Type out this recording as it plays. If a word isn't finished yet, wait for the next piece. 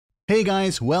Hey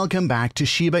guys, welcome back to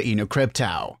Shiba Inu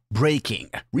Crypto. Breaking.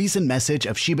 Recent message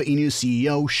of Shiba Inu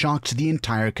CEO shocked the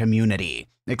entire community.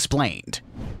 Explained.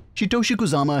 Satoshi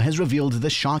Kusama has revealed the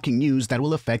shocking news that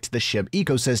will affect the Shib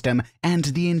ecosystem and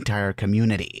the entire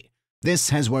community.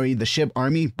 This has worried the Shib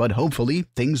army, but hopefully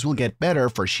things will get better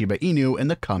for Shiba Inu in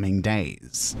the coming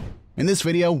days. In this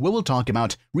video, we will talk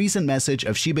about recent message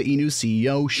of Shiba Inu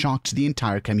CEO shocked the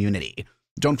entire community.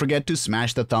 Don't forget to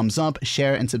smash the thumbs up,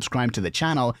 share, and subscribe to the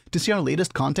channel to see our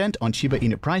latest content on Shiba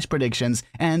Inu price predictions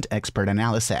and expert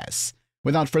analysis.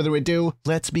 Without further ado,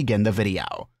 let's begin the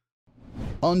video.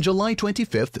 On July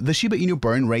 25th, the Shiba Inu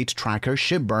burn rate tracker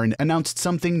SHIBARMY announced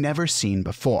something never seen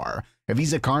before. A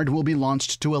Visa card will be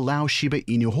launched to allow Shiba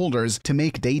Inu holders to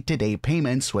make day-to-day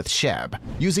payments with Shib.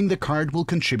 Using the card will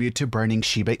contribute to burning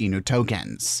Shiba Inu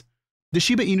tokens. The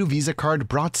Shiba Inu Visa card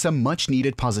brought some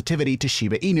much-needed positivity to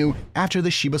Shiba Inu after the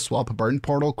Shiba Swap burn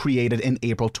portal created in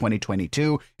April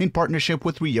 2022 in partnership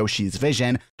with Ryoshi's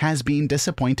Vision has been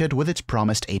disappointed with its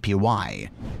promised APY.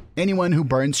 Anyone who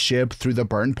burns Shib through the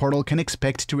burn portal can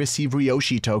expect to receive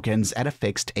Ryoshi tokens at a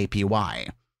fixed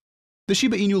APY. The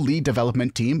Shiba Inu lead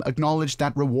development team acknowledged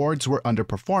that rewards were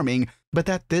underperforming, but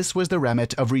that this was the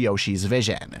remit of Ryoshi's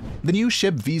Vision. The new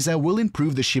Shib Visa will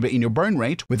improve the Shiba Inu burn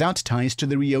rate without ties to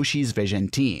the Ryoshi's Vision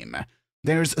team.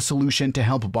 There's a solution to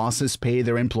help bosses pay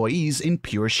their employees in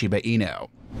pure Shiba Inu.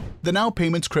 The Now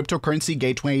Payments cryptocurrency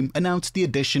gateway announced the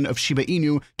addition of Shiba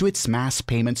Inu to its mass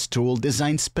payments tool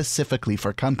designed specifically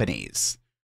for companies.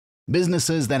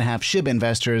 Businesses that have Shib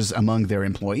investors among their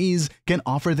employees can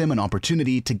offer them an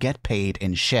opportunity to get paid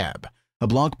in Shib. A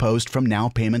blog post from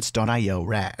nowpayments.io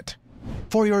read.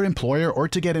 For your employer or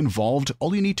to get involved,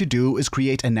 all you need to do is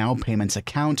create a Now Payments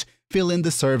account, fill in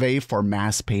the survey for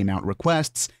mass payout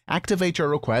requests, activate your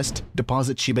request,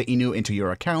 deposit Shiba Inu into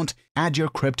your account, add your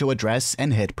crypto address,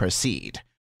 and hit proceed.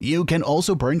 You can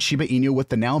also burn Shiba Inu with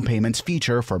the Now Payments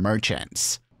feature for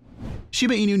merchants.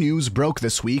 Shiba Inu news broke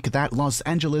this week that Los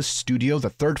Angeles studio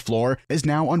The Third Floor is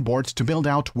now on board to build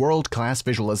out world-class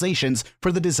visualizations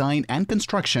for the design and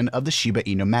construction of the Shiba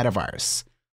Inu metaverse.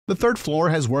 The Third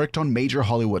Floor has worked on major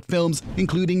Hollywood films,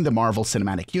 including the Marvel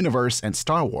Cinematic Universe and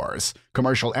Star Wars,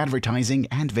 commercial advertising,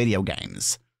 and video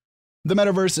games. The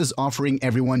metaverse is offering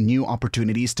everyone new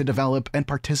opportunities to develop and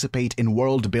participate in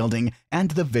world building and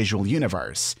the visual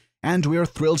universe, and we are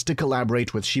thrilled to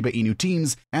collaborate with Shiba Inu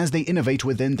teams as they innovate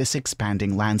within this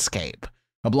expanding landscape.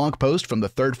 A blog post from the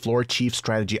Third Floor Chief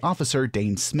Strategy Officer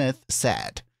Dane Smith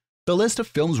said, "The list of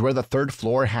films where the Third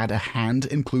Floor had a hand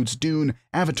includes Dune,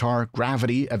 Avatar,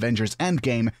 Gravity, Avengers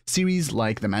Endgame, series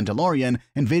like The Mandalorian,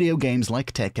 and video games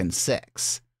like Tekken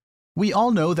 6. We all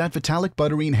know that Vitalik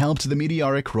Buterin helped the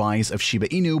meteoric rise of Shiba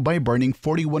Inu by burning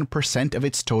 41% of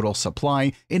its total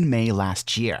supply in May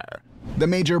last year. The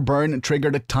major burn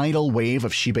triggered a tidal wave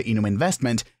of Shiba Inu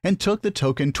investment and took the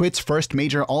token to its first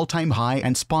major all-time high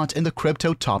and spot in the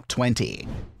crypto top 20.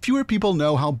 Fewer people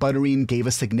know how Buterin gave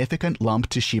a significant lump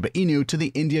to Shiba Inu to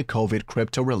the India COVID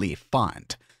Crypto Relief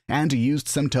Fund, and used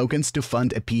some tokens to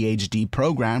fund a PhD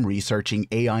program researching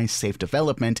AI safe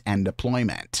development and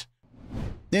deployment.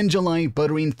 In July,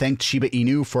 Buterin thanked Shiba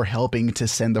Inu for helping to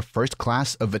send the first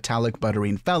class of Vitalik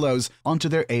Buterin Fellows onto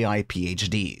their AI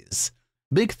PhDs.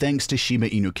 Big thanks to Shiba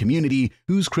Inu community,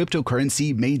 whose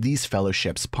cryptocurrency made these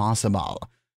fellowships possible,"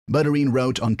 Buterin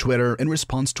wrote on Twitter in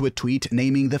response to a tweet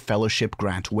naming the fellowship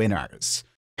grant winners.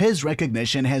 His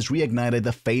recognition has reignited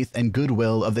the faith and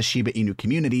goodwill of the Shiba Inu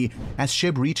community as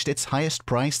Shib reached its highest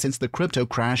price since the crypto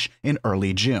crash in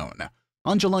early June.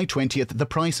 On July 20th, the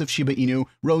price of Shiba Inu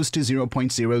rose to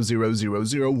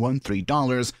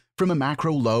 $0.000013 from a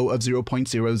macro low of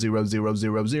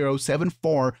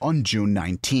 $0.000074 on June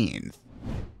 19th.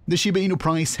 The Shiba Inu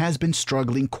price has been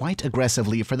struggling quite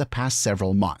aggressively for the past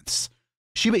several months.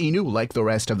 Shiba Inu, like the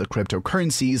rest of the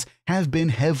cryptocurrencies, have been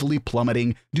heavily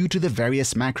plummeting due to the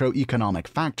various macroeconomic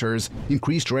factors,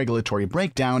 increased regulatory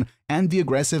breakdown, and the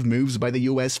aggressive moves by the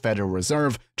US Federal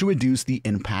Reserve to reduce the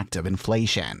impact of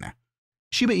inflation.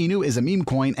 Shiba Inu is a meme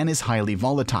coin and is highly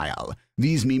volatile.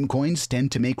 These meme coins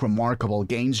tend to make remarkable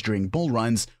gains during bull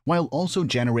runs while also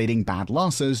generating bad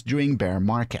losses during bear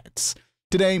markets.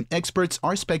 Today, experts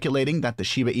are speculating that the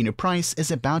Shiba Inu price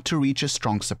is about to reach a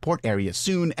strong support area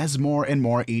soon as more and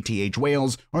more ETH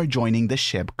whales are joining the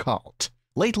Shib cult.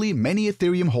 Lately, many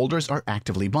Ethereum holders are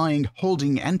actively buying,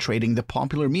 holding, and trading the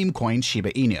popular meme coin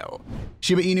Shiba Inu.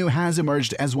 Shiba Inu has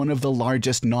emerged as one of the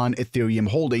largest non-Ethereum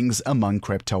holdings among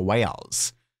crypto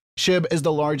whales. Shib is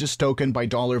the largest token by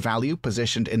dollar value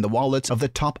positioned in the wallets of the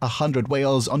top 100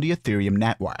 whales on the Ethereum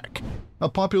network. A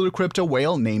popular crypto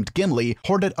whale named Gimli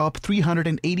hoarded up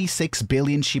 386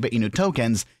 billion Shiba Inu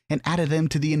tokens and added them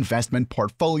to the investment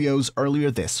portfolios earlier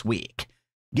this week.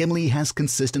 Gimli has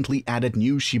consistently added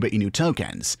new Shiba Inu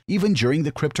tokens, even during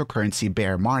the cryptocurrency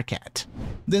bear market.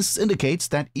 This indicates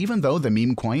that even though the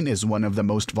meme coin is one of the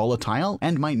most volatile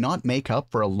and might not make up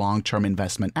for a long-term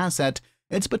investment asset,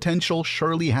 its potential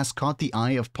surely has caught the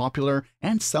eye of popular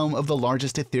and some of the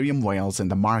largest Ethereum whales in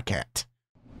the market.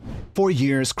 For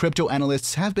years, crypto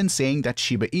analysts have been saying that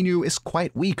Shiba Inu is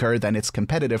quite weaker than its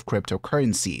competitive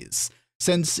cryptocurrencies,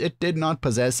 since it did not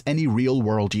possess any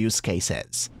real-world use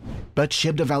cases. But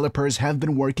Shib developers have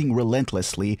been working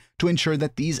relentlessly to ensure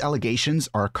that these allegations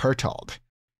are curtailed.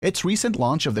 Its recent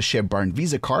launch of the SHIBARMY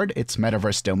Visa card, its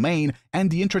metaverse domain, and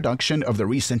the introduction of the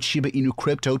recent Shiba Inu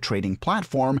crypto trading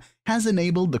platform has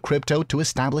enabled the crypto to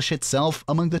establish itself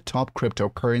among the top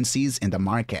cryptocurrencies in the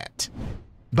market.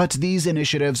 But these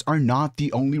initiatives are not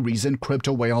the only reason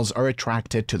crypto whales are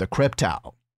attracted to the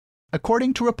crypto.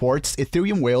 According to reports,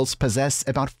 Ethereum whales possess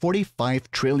about $45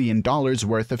 trillion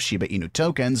worth of Shiba Inu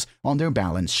tokens on their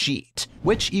balance sheet,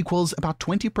 which equals about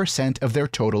 20% of their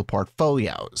total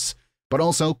portfolios. But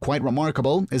also quite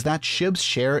remarkable is that Shib's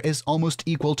share is almost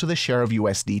equal to the share of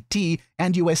USDT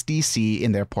and USDC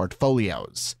in their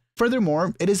portfolios.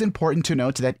 Furthermore, it is important to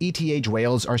note that ETH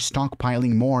whales are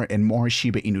stockpiling more and more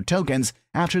Shiba Inu tokens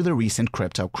after the recent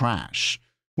crypto crash.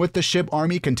 With the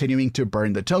SHIBARMY continuing to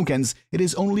burn the tokens, it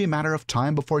is only a matter of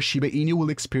time before Shiba Inu will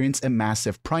experience a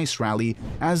massive price rally,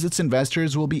 as its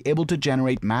investors will be able to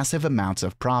generate massive amounts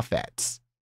of profits.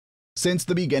 Since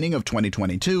the beginning of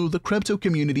 2022, the crypto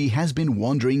community has been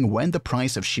wondering when the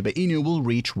price of Shiba Inu will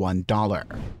reach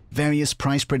 $1. Various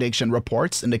price prediction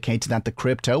reports indicate that the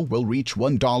crypto will reach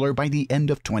 $1 by the end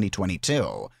of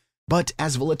 2022. But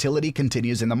as volatility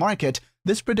continues in the market,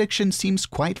 this prediction seems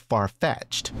quite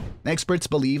far-fetched. Experts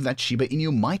believe that Shiba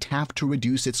Inu might have to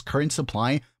reduce its current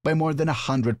supply by more than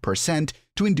 100%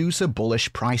 to induce a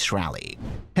bullish price rally.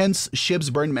 Hence,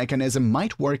 Shib's burn mechanism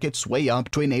might work its way up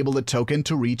to enable the token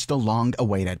to reach the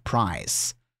long-awaited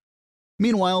price.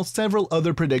 Meanwhile, several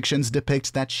other predictions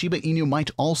depict that Shiba Inu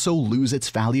might also lose its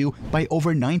value by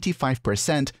over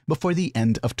 95% before the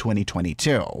end of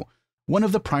 2022. One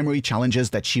of the primary challenges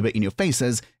that Shiba Inu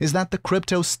faces is that the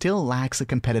crypto still lacks a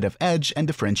competitive edge and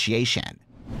differentiation.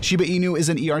 Shiba Inu is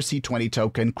an ERC20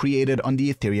 token created on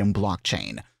the Ethereum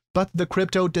blockchain, but the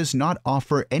crypto does not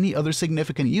offer any other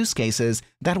significant use cases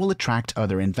that will attract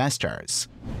other investors.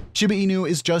 Shiba Inu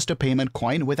is just a payment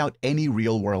coin without any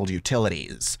real-world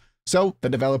utilities. So, the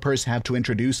developers have to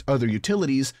introduce other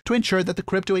utilities to ensure that the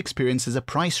crypto experiences a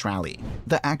price rally.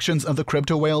 The actions of the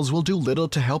crypto whales will do little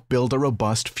to help build a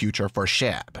robust future for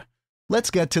Shib. Let's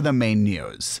get to the main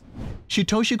news.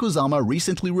 Satoshi Kusama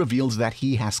recently revealed that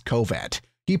he has COVID.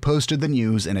 He posted the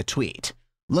news in a tweet.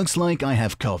 "Looks like I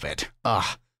have COVID.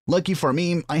 Ugh. Lucky for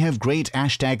me, I have great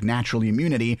 #natural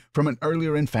immunity from an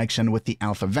earlier infection with the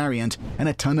alpha variant and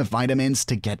a ton of vitamins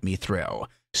to get me through.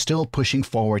 Still pushing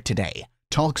forward today.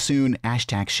 Talk soon,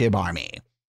 #ShiBARMY."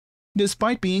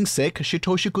 Despite being sick,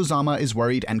 Satoshi Kusama is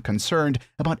worried and concerned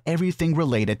about everything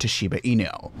related to Shiba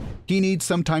Inu. He needs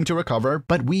some time to recover,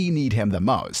 but we need him the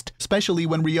most, especially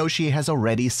when Ryoshi has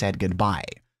already said goodbye.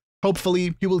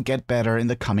 Hopefully, he will get better in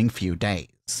the coming few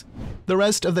days. The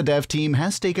rest of the dev team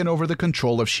has taken over the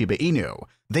control of Shiba Inu.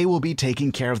 They will be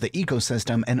taking care of the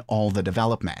ecosystem and all the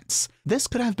developments. This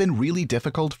could have been really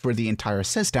difficult for the entire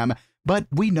system, but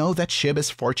we know that Shib is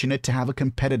fortunate to have a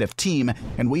competitive team,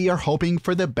 and we are hoping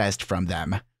for the best from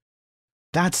them.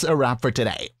 That's a wrap for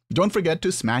today. Don't forget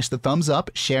to smash the thumbs up,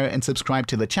 share, and subscribe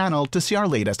to the channel to see our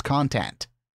latest content.